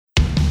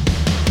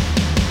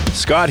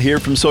Scott here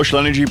from Social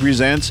Energy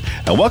Presents,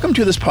 and welcome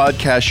to this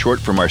podcast short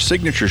from our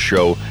signature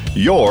show,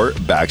 Your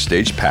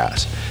Backstage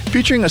Pass,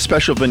 featuring a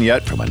special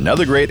vignette from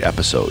another great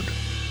episode.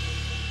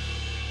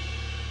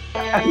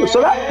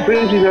 So that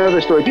brings me to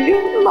another story. Do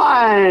you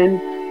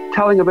mind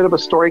telling a bit of a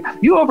story?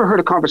 You overheard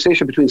a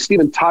conversation between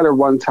Steven Tyler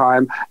one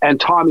time and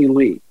Tommy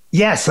Lee.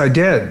 Yes, I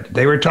did.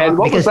 They were talking. And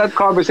what was that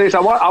conversation?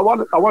 I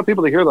want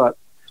people to hear that.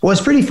 Well,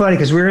 it's pretty funny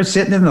because we were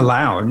sitting in the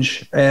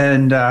lounge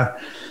and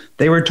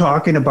they were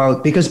talking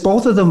about, because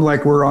both of them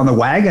were on the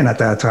wagon at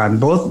that time.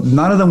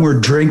 None of them were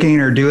drinking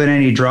or doing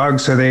any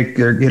drugs, so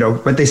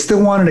but they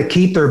still wanted to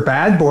keep their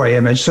bad boy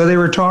image. So they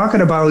were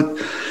talking about.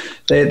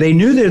 They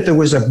knew that there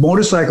was a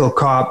motorcycle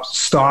cop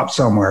stopped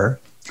somewhere,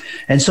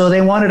 and so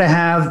they wanted to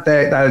have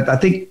that. I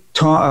think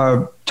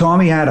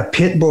Tommy had a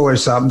pit bull or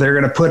something. They're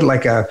going to put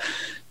a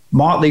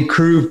Motley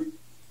Crue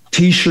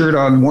T-shirt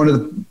on one of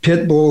the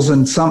pit bulls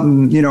and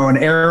something, an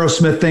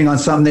Aerosmith thing on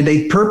something.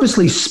 They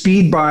purposely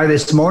speed by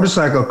this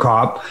motorcycle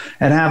cop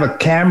and have a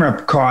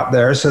camera caught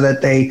there so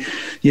that they,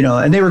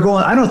 and they were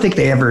going. I don't think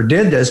they ever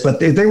did this, but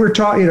they were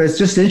talking. It's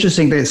just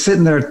interesting. They're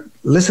sitting there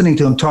listening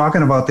to him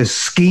talking about this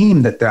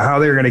scheme how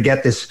they were going to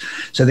get this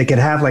so they could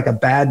have a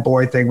bad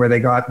boy thing where they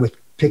got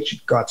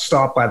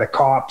stopped by the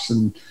cops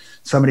and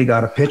somebody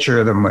got a picture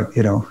of them,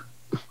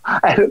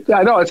 I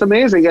know, it's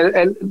amazing.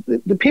 And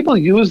the people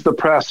use the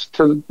press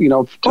to their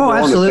own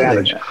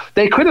advantage.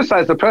 They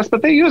criticize the press,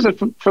 but they use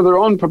it for their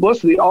own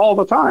publicity all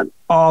the time.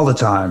 All the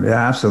time.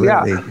 Yeah,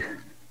 absolutely. Yeah.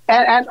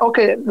 And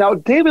okay, now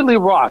David Lee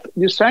Roth,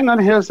 you sang on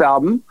his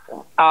album,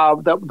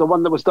 the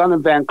one that was done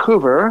in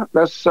Vancouver.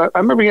 That's I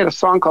remember he had a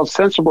song called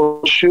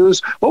 "Sensible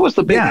Shoes." What was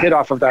the big hit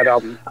off of that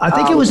album? I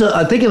think it was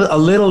a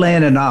Little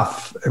Ain't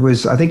Enough. It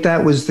was. I think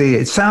that was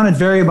it sounded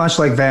very much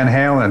like Van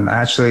Halen,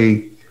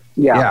 actually.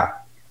 Yeah.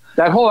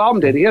 That whole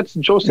album did. He had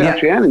Joe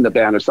Satriani in the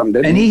band or something,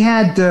 didn't he? And he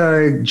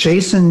had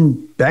Jason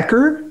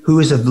Becker, who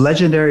is a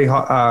legendary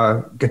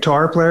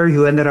guitar player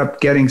who ended up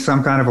getting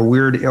some kind of a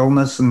weird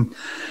illness and.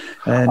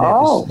 And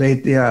so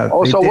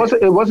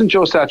it wasn't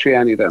Joe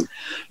Satriani then?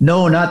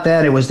 No, not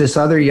that. It was this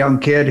other young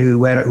kid who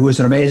was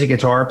an amazing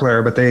guitar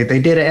player. But they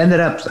ended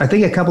up, I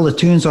think a couple of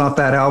tunes off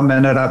that album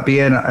ended up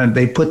being, and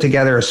they put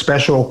together a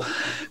special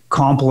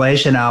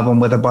compilation album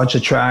with a bunch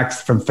of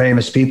tracks from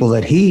famous people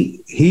that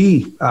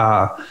he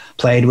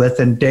played with.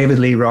 And David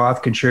Lee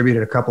Roth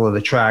contributed a couple of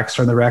the tracks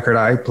from the record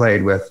I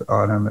played with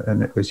on him.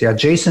 And it was,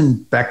 Jason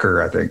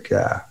Becker, I think.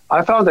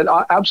 I found it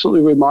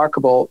absolutely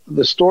remarkable.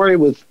 The story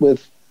with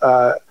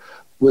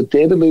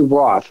David Lee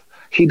Roth.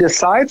 He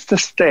decides to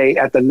stay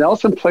at the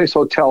Nelson Place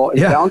Hotel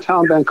in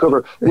downtown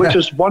Vancouver, which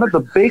is one of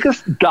the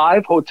biggest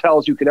dive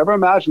hotels you could ever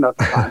imagine at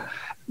the time.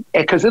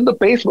 Because in the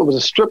basement was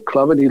a strip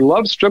club, and he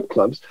loved strip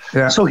clubs.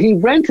 Yeah. So he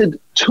rented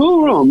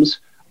 2 rooms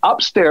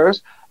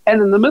upstairs,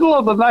 and in the middle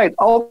of the night,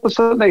 all of a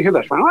sudden they hear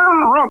this,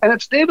 and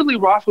it's David Lee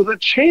Roth with a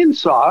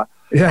chainsaw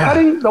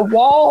cutting the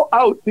wall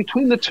out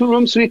between the 2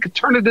 rooms so he could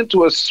turn it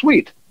into a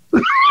suite.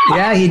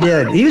 Yeah, he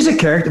did. He was a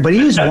character, but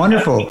he was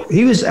wonderful.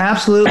 He was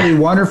absolutely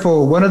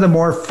wonderful. One of the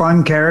more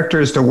fun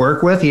characters to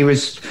work with. He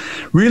was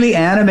really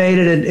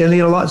animated, and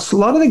a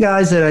lot of the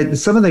guys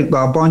some of the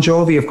Bon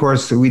Jovi, of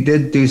course, we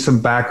did do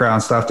some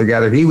background stuff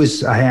together. He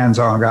was a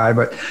hands-on guy,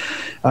 but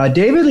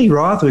David Lee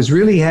Roth was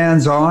really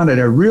hands-on and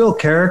a real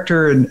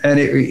character, and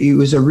it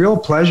was a real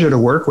pleasure to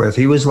work with.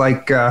 He was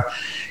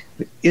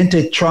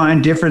into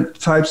trying different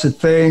types of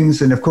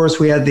things, and of course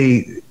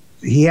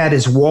he had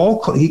his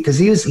wall because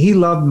he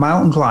loved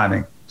mountain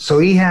climbing. So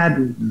he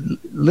had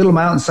Little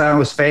Mountain Sound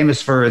was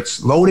famous for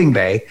its loading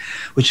bay,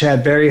 which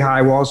had very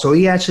high walls. So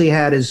he actually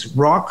had his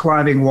rock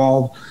climbing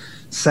wall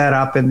set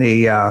up in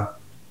the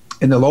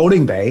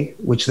loading bay,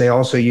 which they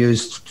also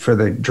used for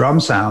the drum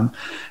sound.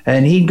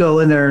 And he'd go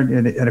in there,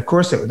 and of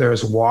course there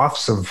was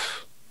wafts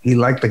of. He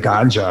liked the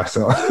ganja,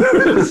 so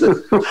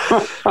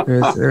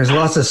there's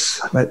lots of.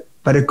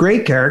 But a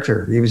great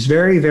character. He was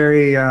very,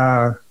 very.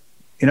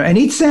 And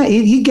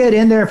he'd get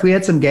in there if we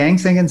had some gang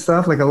singing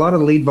stuff, like a lot of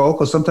the lead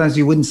vocals. Sometimes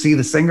you wouldn't see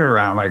the singer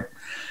around,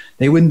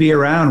 they wouldn't be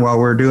around while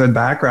we're doing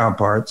background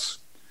parts.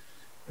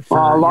 A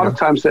lot of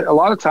times,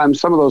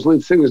 some of those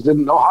lead singers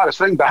didn't know how to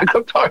sing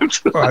backup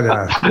parts. They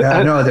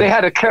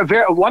had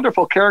a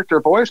wonderful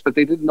character voice, but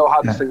they didn't know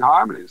how to sing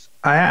harmonies.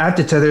 I have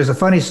to tell you, there's a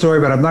funny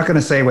story, but I'm not going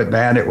to say what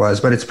band it was,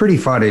 but it's pretty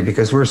funny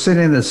because we're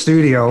sitting in the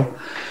studio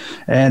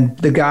and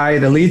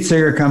the lead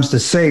singer comes to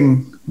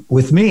sing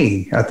with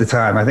me at the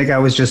time. I think I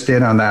was just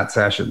in on that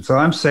session. So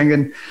I'm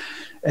singing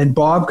and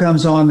Bob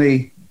comes on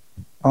the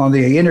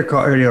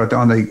intercom,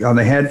 on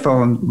the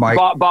headphone mic.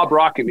 Bob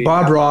Rock,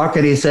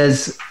 and he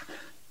says,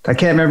 I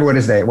can't remember what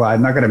his name. Well,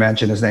 I'm not going to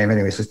mention his name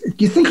anyway. He says,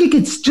 "Do you think you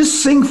could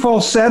just sing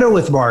falsetto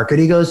with Marc?" And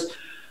he goes,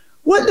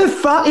 "What the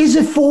fuck is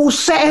a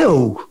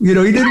falsetto?" He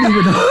didn't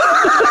even know.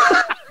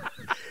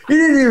 He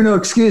didn't even know.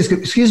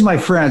 Excuse my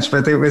French,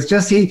 but it was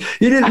just he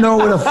didn't know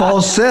what a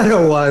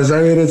falsetto was.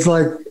 I mean, it's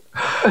like,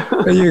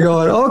 and you're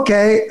going,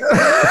 okay.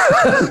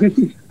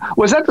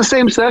 Was that the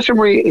same session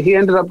where he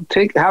ended up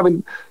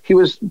he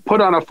was put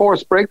on a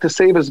forced break to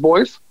save his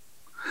voice?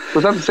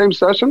 Was that the same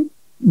session?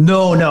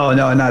 No,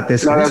 not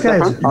this guy. This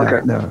guy's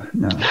no.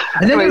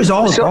 And then there's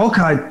all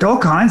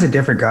kinds of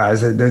different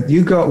guys.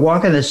 You go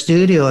walk in the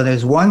studio, and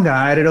there's one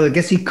guy. I don't know. I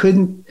guess he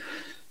couldn't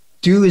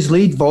do his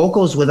lead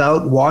vocals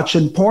without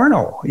watching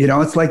porno.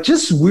 It's like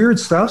just weird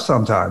stuff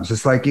sometimes.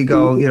 It's like you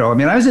go,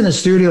 I was in the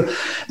studio.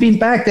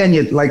 Back then,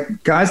 you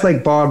like guys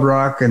like Bob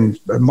Rock and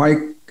Mike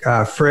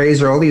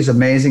Fraser, all these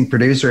amazing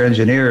producer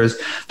engineers.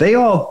 They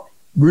all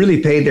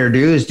really paid their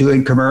dues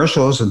doing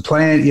commercials and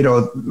playing,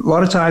 a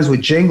lot of times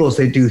with jingles,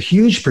 they do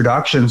huge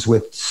productions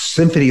with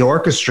symphony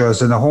orchestras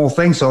and the whole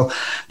thing. So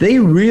they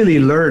really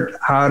learned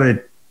how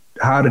to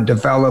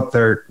develop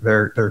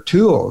their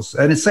tools.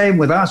 And the same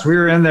with us. We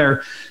were in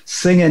there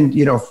singing,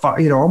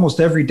 almost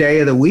every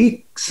day of the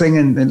week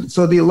singing. And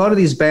so a lot of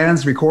these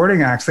bands,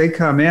 recording acts, they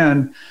come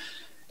in,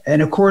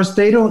 and of course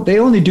they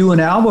only do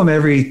an album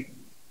every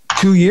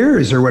 2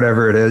 years or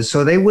whatever it is.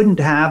 So they wouldn't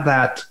have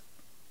that.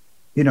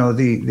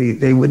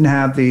 They wouldn't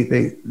have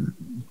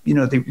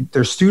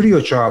their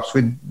studio chops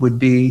would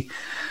be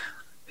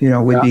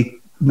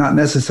not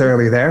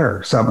necessarily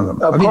there. Some of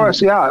them, of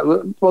course, yeah.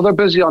 Well, they're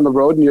busy on the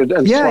road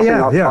and swapping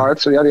out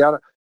parts, so yada yada.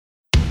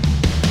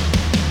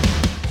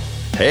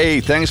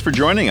 Hey, thanks for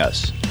joining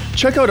us.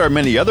 Check out our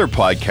many other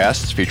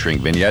podcasts featuring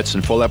vignettes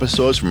and full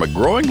episodes from a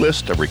growing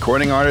list of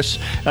recording artists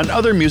and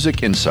other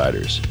music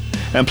insiders.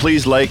 And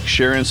please like,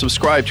 share, and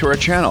subscribe to our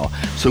channel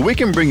so we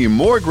can bring you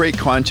more great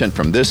content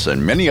from this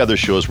and many other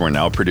shows we're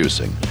now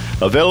producing.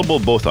 Available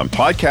both on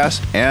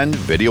podcast and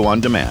video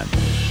on demand.